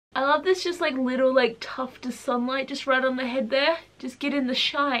I love this just like little like tuft of sunlight just right on the head there. Just get in the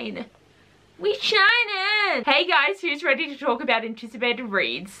shine. We shining! Hey guys, who's ready to talk about anticipated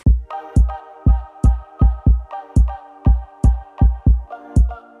reads?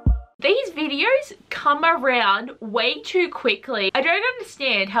 These videos come around way too quickly. I don't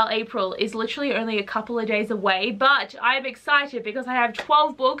understand how April is literally only a couple of days away, but I'm excited because I have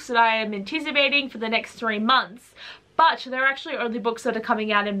 12 books that I am anticipating for the next 3 months. But they're actually only books that are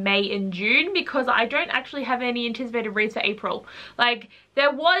coming out in May and June because I don't actually have any anticipated reads for April. Like,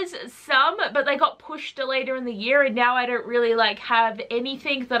 there was some, but they got pushed to later in the year, and now I don't really like have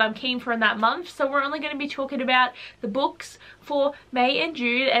anything that I'm keen for in that month. So we're only going to be talking about the books for May and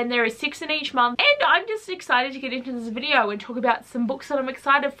June, and there is 6 in each month. And I'm just excited to get into this video and talk about some books that I'm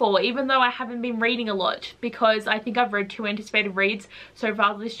excited for, even though I haven't been reading a lot, because I think I've read 2 anticipated reads so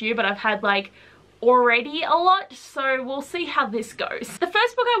far this year, but I've had like already a lot, so we'll see how this goes. The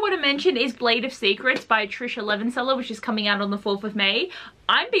first book I want to mention is Blade of Secrets by Trisha Levenseller, which is coming out on the 4th of May.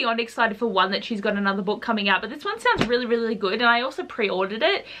 I'm beyond excited for one that she's got another book coming out, but this one sounds really good, and I also pre-ordered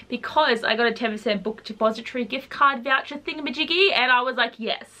it because I got a 10% book depository gift card voucher thingamajiggy, and I was like,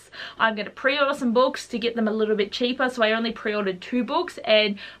 yes, I'm going to pre-order some books to get them a little bit cheaper. So I only pre-ordered 2 books,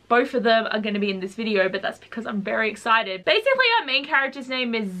 and both of them are going to be in this video, but that's because I'm very excited. Basically, our main character's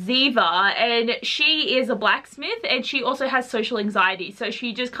name is Ziva, and she is a blacksmith, and she also has social anxiety. So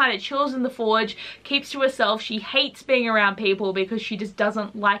she just kind of chills in the forge, keeps to herself. She hates being around people because she just doesn't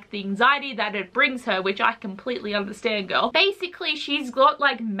like the anxiety that it brings her, which I completely understand, girl. Basically, she's got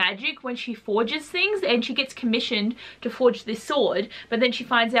like magic when she forges things, and she gets commissioned to forge this sword, but then she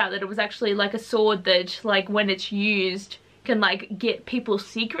finds out that it was actually like a sword that, like, when it's used, can like get people's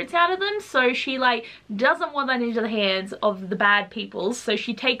secrets out of them. So she like doesn't want that into the hands of the bad people, so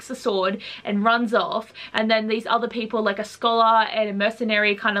she takes the sword and runs off, and then these other people, like a scholar and a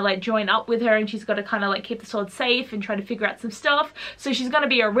mercenary, kind of like join up with her, and she's got to kind of like keep the sword safe and try to figure out some stuff. So she's going to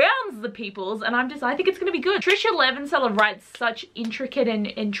be around the peoples, and I think it's going to be good. Trisha Levenseller writes such intricate and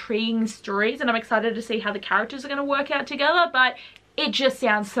intriguing stories, and I'm excited to see how the characters are going to work out together, but it just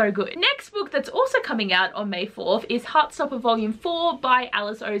sounds so good. Next book that's also coming out on May 4th is Heartstopper Volume 4 by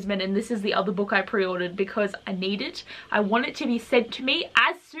Alice Oseman, and this is the other book I pre-ordered because I need it. I want it to be sent to me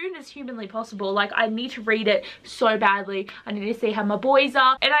as soon as humanly possible. Like, I need to read it so badly. I need to see how my boys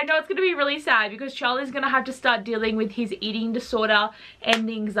are, and I know it's going to be really sad because Charlie's going to have to start dealing with his eating disorder and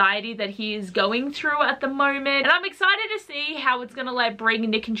the anxiety that he is going through at the moment, and I'm excited to see how it's going to like bring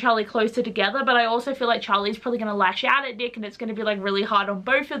Nick and Charlie closer together. But I also feel like Charlie's probably going to lash out at Nick, and it's going to be like really hard on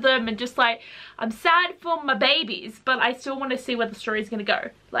both of them, and just like, I'm sad for my babies, but I still want to see where the story is going to go.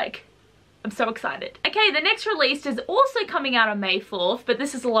 Like, I'm so excited. Okay, the next release is also coming out on May 4th, but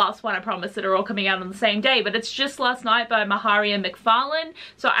this is the last one, I promise, that are all coming out on the same day, but it's Just Last Night by Maharia McFarlane.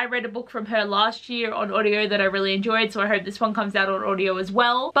 So I read a book from her last year on audio that I really enjoyed, so I hope this one comes out on audio as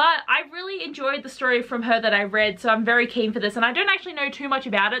well. But I really enjoyed the story from her that I read, so I'm very keen for this, and I don't actually know too much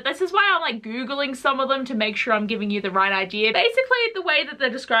about it. This is why I'm like Googling some of them to make sure I'm giving you the right idea. Basically, the way that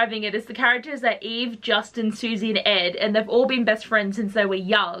they're describing it is the characters are Eve, Justin, Susie, and Ed, and they've all been best friends since they were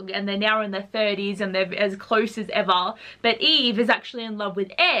young, and they're now in their 30s and they're as close as ever. But Eve is actually in love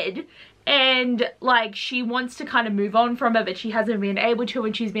with Ed, and like she wants to kind of move on from it, but she hasn't been able to,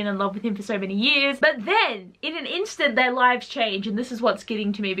 and she's been in love with him for so many years. But then in an instant their lives change, and this is what's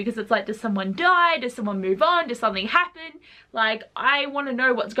getting to me, because it's like, does someone die, does someone move on, does something happen? Like, I want to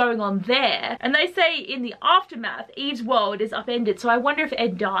know what's going on there. And they say in the aftermath Eve's world is upended, so I wonder if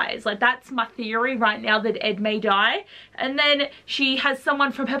Ed dies. Like, that's my theory right now, that Ed may die, and then she has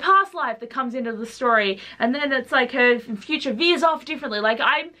someone from her past life that comes into the story, and then it's like her future veers off differently. Like,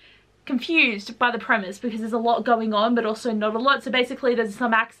 I'm confused by the premise because there's a lot going on, but also not a lot. So basically there's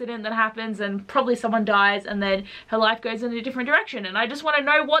some accident that happens and probably someone dies, and then her life goes in a different direction, and I just want to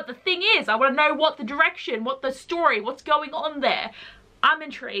know what the thing is. I want to know what the direction, what the story, what's going on there. I'm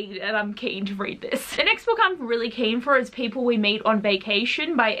intrigued and I'm keen to read this. The next book I'm really keen for is People We Meet on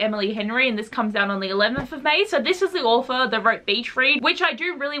Vacation by Emily Henry, and this comes out on the 11th of May. So this is the author that wrote Beach Read, which I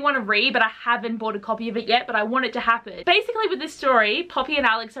do really want to read, but I haven't bought a copy of it yet, but I want it to happen. Basically with this story, Poppy and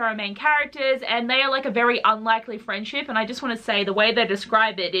Alex are our main characters, and they are like a very unlikely friendship, and I just want to say the way they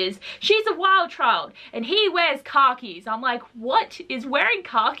describe it is, she's a wild child and he wears khakis. I'm like, what? Is wearing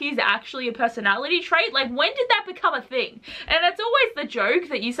khakis actually a personality trait? Like, when did that become a thing? And it's always the joke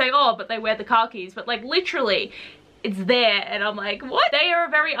that you say, oh, but they wear the khakis, but like literally it's there, and I'm like, what? They are a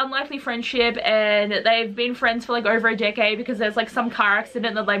very unlikely friendship, and they've been friends for like over a decade because there's like some car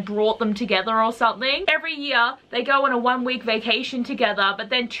accident that like brought them together or something. Every year they go on a 1-week vacation together, but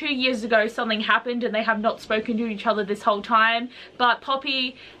then 2 years ago something happened and they have not spoken to each other this whole time. But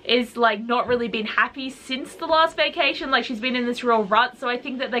Poppy is like not really been happy since the last vacation. Like, she's been in this real rut, so I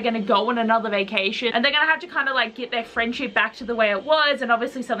think that they're gonna go on another vacation and they're gonna have to kind of like get their friendship back to the way it was, and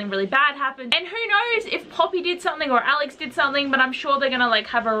obviously something really bad happened, and who knows if Poppy did something or Alex did something, but I'm sure they're gonna like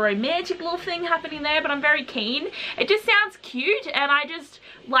have a romantic little thing happening there. But I'm very keen. It just sounds cute, and I just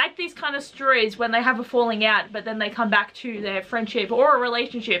like these kind of stories when they have a falling out but then they come back to their friendship or a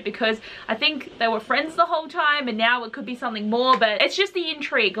relationship, because I think they were friends the whole time and now it could be something more. But it's just the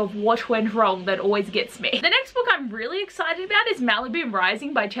intrigue of what went wrong that always gets me. The next book I'm really excited about is Malibu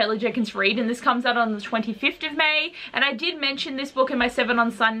Rising by Taylor Jenkins Reid, and this comes out on the 25th of May. And I did mention this book in my 7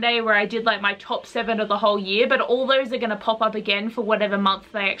 on Sunday where I did like my top 7 of the whole year, but all those are going to pop up again for whatever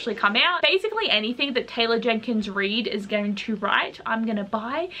month they actually come out. Basically anything that Taylor Jenkins Reid is going to write, I'm going to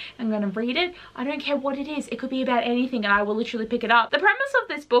buy. I'm going to read it. I don't care what it is. It could be about anything and I will literally pick it up. The premise of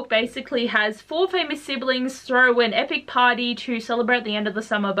this book basically has 4 famous siblings throw an epic party to celebrate the end of the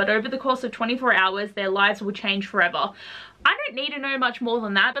summer, but over the course of 24 hours their lives will change forever. I don't need to know much more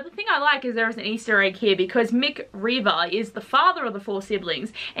than that, but the thing I like is there is an Easter egg here, because Mick Reaver is the father of the 4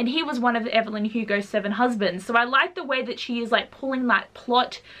 siblings and he was one of Evelyn Hugo's 7 husbands. So I like the way that she is like pulling that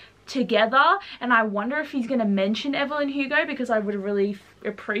plot together, and I wonder if he's going to mention Evelyn Hugo, because I would really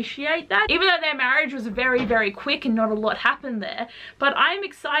appreciate that, even though their marriage was very, very quick and not a lot happened there. But I'm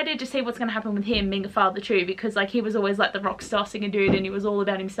excited to see what's going to happen with him being a father too, because like he was always like the rock star singer dude and he was all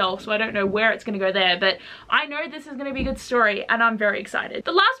about himself, so I don't know where it's going to go there, but I know this is going to be a good story and I'm very excited.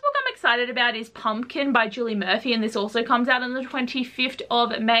 The last book I'm excited about is Pumpkin by Julie Murphy, and this also comes out on the 25th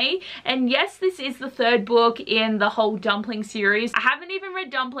of May. And yes, this is the 3rd book in the whole Dumpling series. I haven't even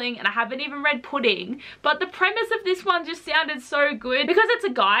read Dumpling and I haven't even read Pudding, but the premise of this one just sounded so good, because it's a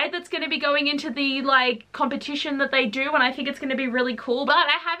guy that's going to be going into the like competition that they do, and I think it's going to be really cool. But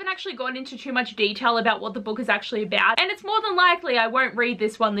I haven't actually gone into too much detail about what the book is actually about, and it's more than likely I won't read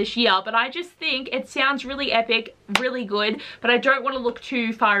this one this year, but I just think it sounds really epic, really good, but I don't want to look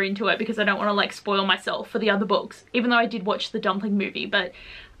too far into it because I don't want to like spoil myself for the other books, even though I did watch the Dumpling movie. But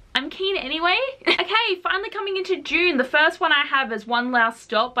I'm keen anyway. Okay, finally coming into June, the first one I have is One Last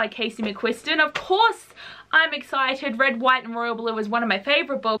Stop by Casey McQuiston. Of course I'm excited. Red, White and Royal Blue is one of my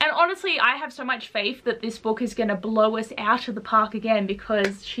favorite books, and honestly I have so much faith that this book is going to blow us out of the park again,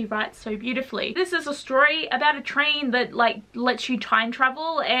 because she writes so beautifully. This is a story about a train that like lets you time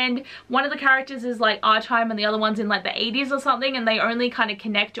travel, and one of the characters is like our time and the other one's in like the 80s or something, and they only kind of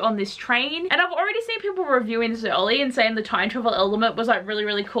connect on this train. And I've already seen people reviewing this early and saying the time travel element was like really,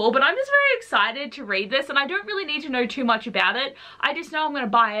 really cool, but I'm just very excited to read this, and I don't really need to know too much about it. I just know I'm going to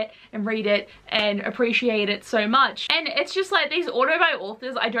buy it and read it and appreciate it so much. And it's just like these auto by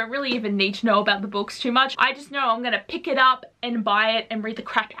authors, I don't really even need to know about the books too much. I just know I'm gonna pick it up and buy it and read the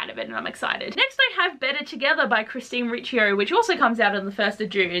crap out of it, and I'm excited. Next I have Better Together by Christine Riccio, which also comes out on the 1st of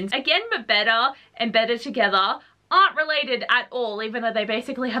June. Again, but better and better together aren't related at all, even though they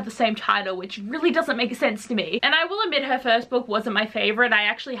basically have the same title, which really doesn't make sense to me. And I will admit her first book wasn't my favorite. I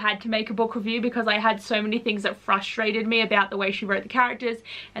actually had to make a book review because I had so many things that frustrated me about the way she wrote the characters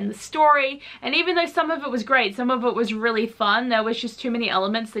and the story. And even though some of it was great, some of it was really fun, there was just too many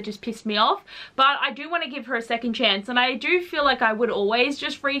elements that just pissed me off. But I do want to give her a second chance, and I do feel like I would always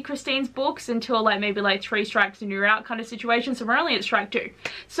just read Christine's books until like maybe like 3 strikes and you're out kind of situation. So we're only at strike 2.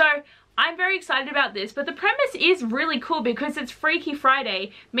 So I'm very excited about this, but the premise is really cool because it's Freaky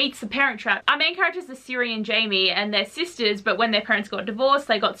Friday meets The Parent Trap. Our main characters are Siri and Jamie, and they're sisters, but when their parents got divorced,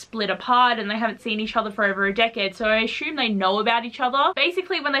 they got split apart and they haven't seen each other for over a decade, so I assume they know about each other.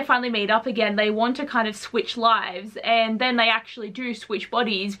 Basically, when they finally meet up again, they want to kind of switch lives, and then they actually do switch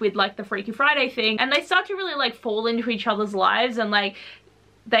bodies with like the Freaky Friday thing, and they start to really like fall into each other's lives, and like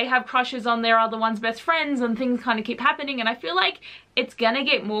they have crushes on their other one's best friends, and things kind of keep happening. And I feel like it's gonna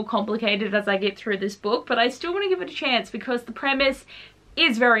get more complicated as I get through this book, but I still want to give it a chance because the premise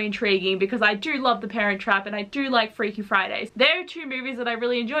is very intriguing, because I do love The Parent Trap and I do like Freaky Fridays. They're 2 movies that I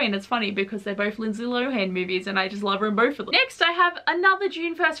really enjoy, and it's funny because they're both Lindsay Lohan movies and I just love them both of them. Next I have another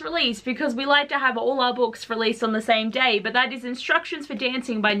June 1st release, because we like to have all our books released on the same day, but that is Instructions for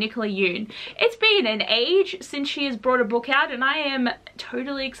Dancing by Nicola Yoon. It's been an age since she has brought a book out and I am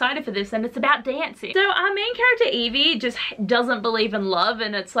totally excited for this, and it's about dancing. So our main character Evie just doesn't believe in love,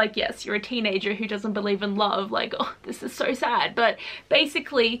 and it's like, yes, you're a teenager who doesn't believe in love, like, oh, this is so sad, but basically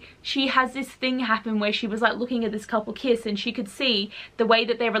basically she has this thing happen where she was like looking at this couple kiss and she could see the way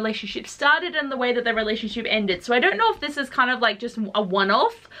that their relationship started and the way that their relationship ended. So I don't know if this is kind of like just a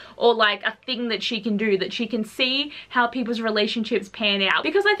one-off or like a thing that she can do, that she can see how people's relationships pan out,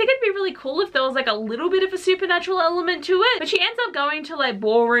 because I think it'd be really cool if there was like a little bit of a supernatural element to it. But she ends up going to like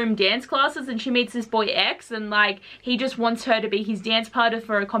ballroom dance classes and she meets this boy X, and like he just wants her to be his dance partner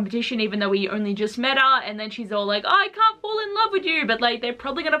for a competition even though he only just met her, and then she's all like, oh, I can't fall in love with you, but like they're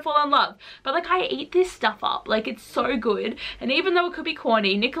probably gonna fall in love. But like I eat this stuff up, like it's so good. And even though it could be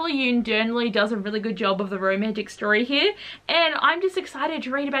corny, Nickelodeon generally does a really good job of the romantic story here, and I'm just excited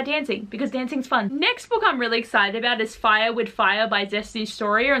to read about dancing because dancing's fun. Next book I'm really excited about is Fire with Fire by Destiny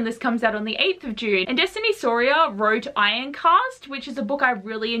Sawyer, and this comes out on the 8th of June. And Destiny Sawyer wrote Ironcast, which is a book I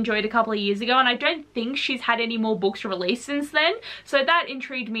really enjoyed a couple of years ago, and I don't think she's had any more books released since then, so that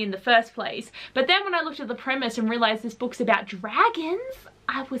intrigued me in the first place. But then when I looked at the premise and realized this book's about dragons,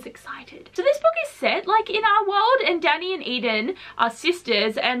 I was excited. So this book is set like in our world, and Dani and Eden are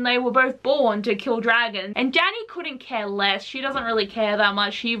sisters and they were both born to kill dragons, and Dani couldn't care less. She doesn't really care that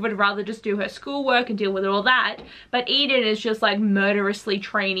much. She would rather just do her schoolwork and deal with all that, but Eden is just like murderously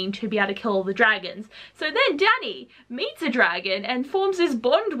training to be able to kill all the dragons. So then Dani meets a dragon and forms this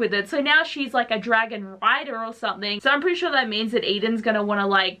bond with it, so now she's like a dragon rider or something. So I'm pretty sure that means that Eden's gonna want to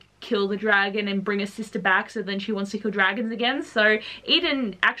like kill the dragon and bring her sister back, so then she wants to kill dragons again. So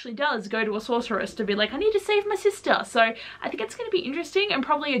Eden actually does go to a sorceress to be like, I need to save my sister. So I think it's going to be interesting, and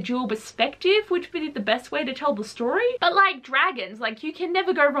probably a dual perspective, which would be the best way to tell the story. But like dragons, like you can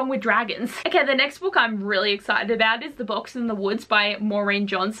never go wrong with dragons. Okay, the next book I'm really excited about is The Box in the Woods by Maureen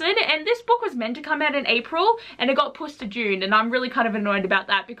Johnson, and this book was meant to come out in April and it got pushed to June, and I'm really kind of annoyed about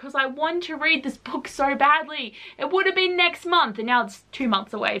that because I want to read this book so badly. It would have been next month and now it's 2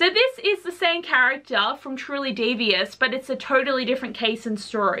 months away. So this is the same character from Truly Devious, but it's a totally different case and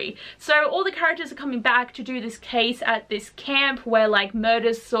story. So all the characters are coming back to do this case at this camp where like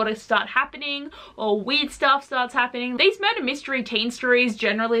murders sort of start happening or weird stuff starts happening. These murder mystery teen stories,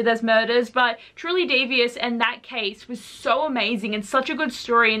 generally there's murders, but Truly Devious and that case was so amazing and such a good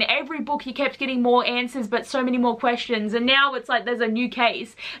story, and every book you kept getting more answers but so many more questions, and now it's like there's a new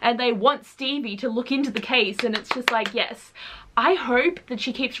case and they want Stevie to look into the case, and it's just like, yes. I hope that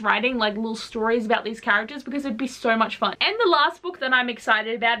she keeps writing like little stories about these characters because it'd be so much fun. And the last book that I'm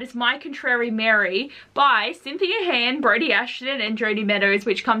excited about is My Contrary Mary by Cynthia Hann, Brody Ashton and Jodie Meadows,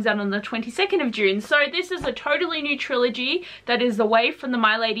 which comes out on the 22nd of June. So this is a totally new trilogy that is away from the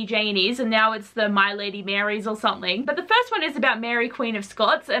My Lady Janeys, and now it's the My Lady Marys or something. But the first one is about Mary, Queen of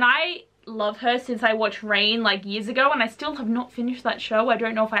Scots, and I love her since I watched Reign like years ago, and I still have not finished that show. I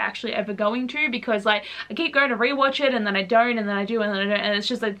don't know if I actually ever going to, because like I keep going to rewatch it and then I don't, and then I do and then I don't, and it's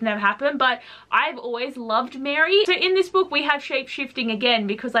just like it's never happened. But I've always loved Mary. So in this book we have shape-shifting again,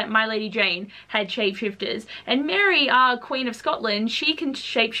 because like My Lady Jane had shapeshifters, and Mary, Queen of Scotland, she can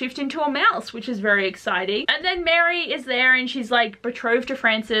shapeshift into a mouse, which is very exciting. And then Mary is there and she's like betrothed to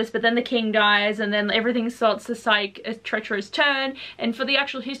Francis, but then the king dies and then everything starts to take a treacherous turn. And for the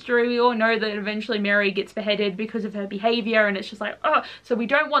actual history, we all know that eventually Mary gets beheaded because of her behavior, and it's just like, oh, so we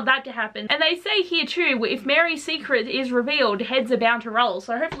don't want that to happen. And they say here too, if Mary's secret is revealed, heads are bound to roll.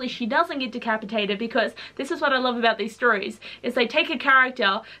 So hopefully she doesn't get decapitated, because this is what I love about these stories, is they take a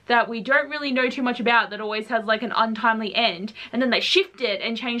character that we don't really know too much about, that always has like an untimely end, and then they shift it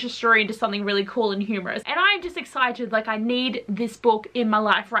and change the story into something really cool and humorous. And I'm just excited, like I need this book in my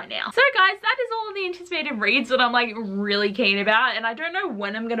life right now. So guys, that is all of the anticipated reads that I'm like really keen about, and I don't know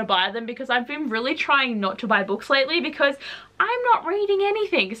when I'm gonna buy them, because I've been really trying not to buy books lately because I'm not reading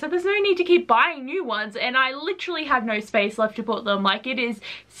anything, so there's no need to keep buying new ones, and I literally have no space left to put them. Like, it is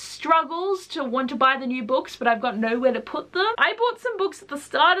struggles to want to buy the new books, but I've got nowhere to put them. I bought some books at the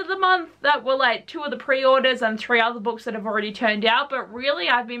start of the month that were like 2 of the pre-orders and 3 other books that have already turned out, but really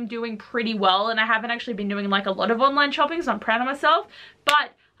I've been doing pretty well, and I haven't actually been doing like a lot of online shopping, so I'm proud of myself.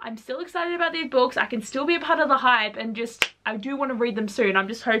 But I'm still excited about these books. I can still be a part of the hype, and just, I do want to read them soon. I'm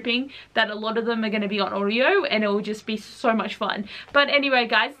just hoping that a lot of them are going to be on audio and it will just be so much fun. But anyway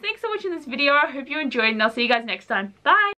guys, thanks for watching this video. I hope you enjoyed, and I'll see you guys next time. Bye!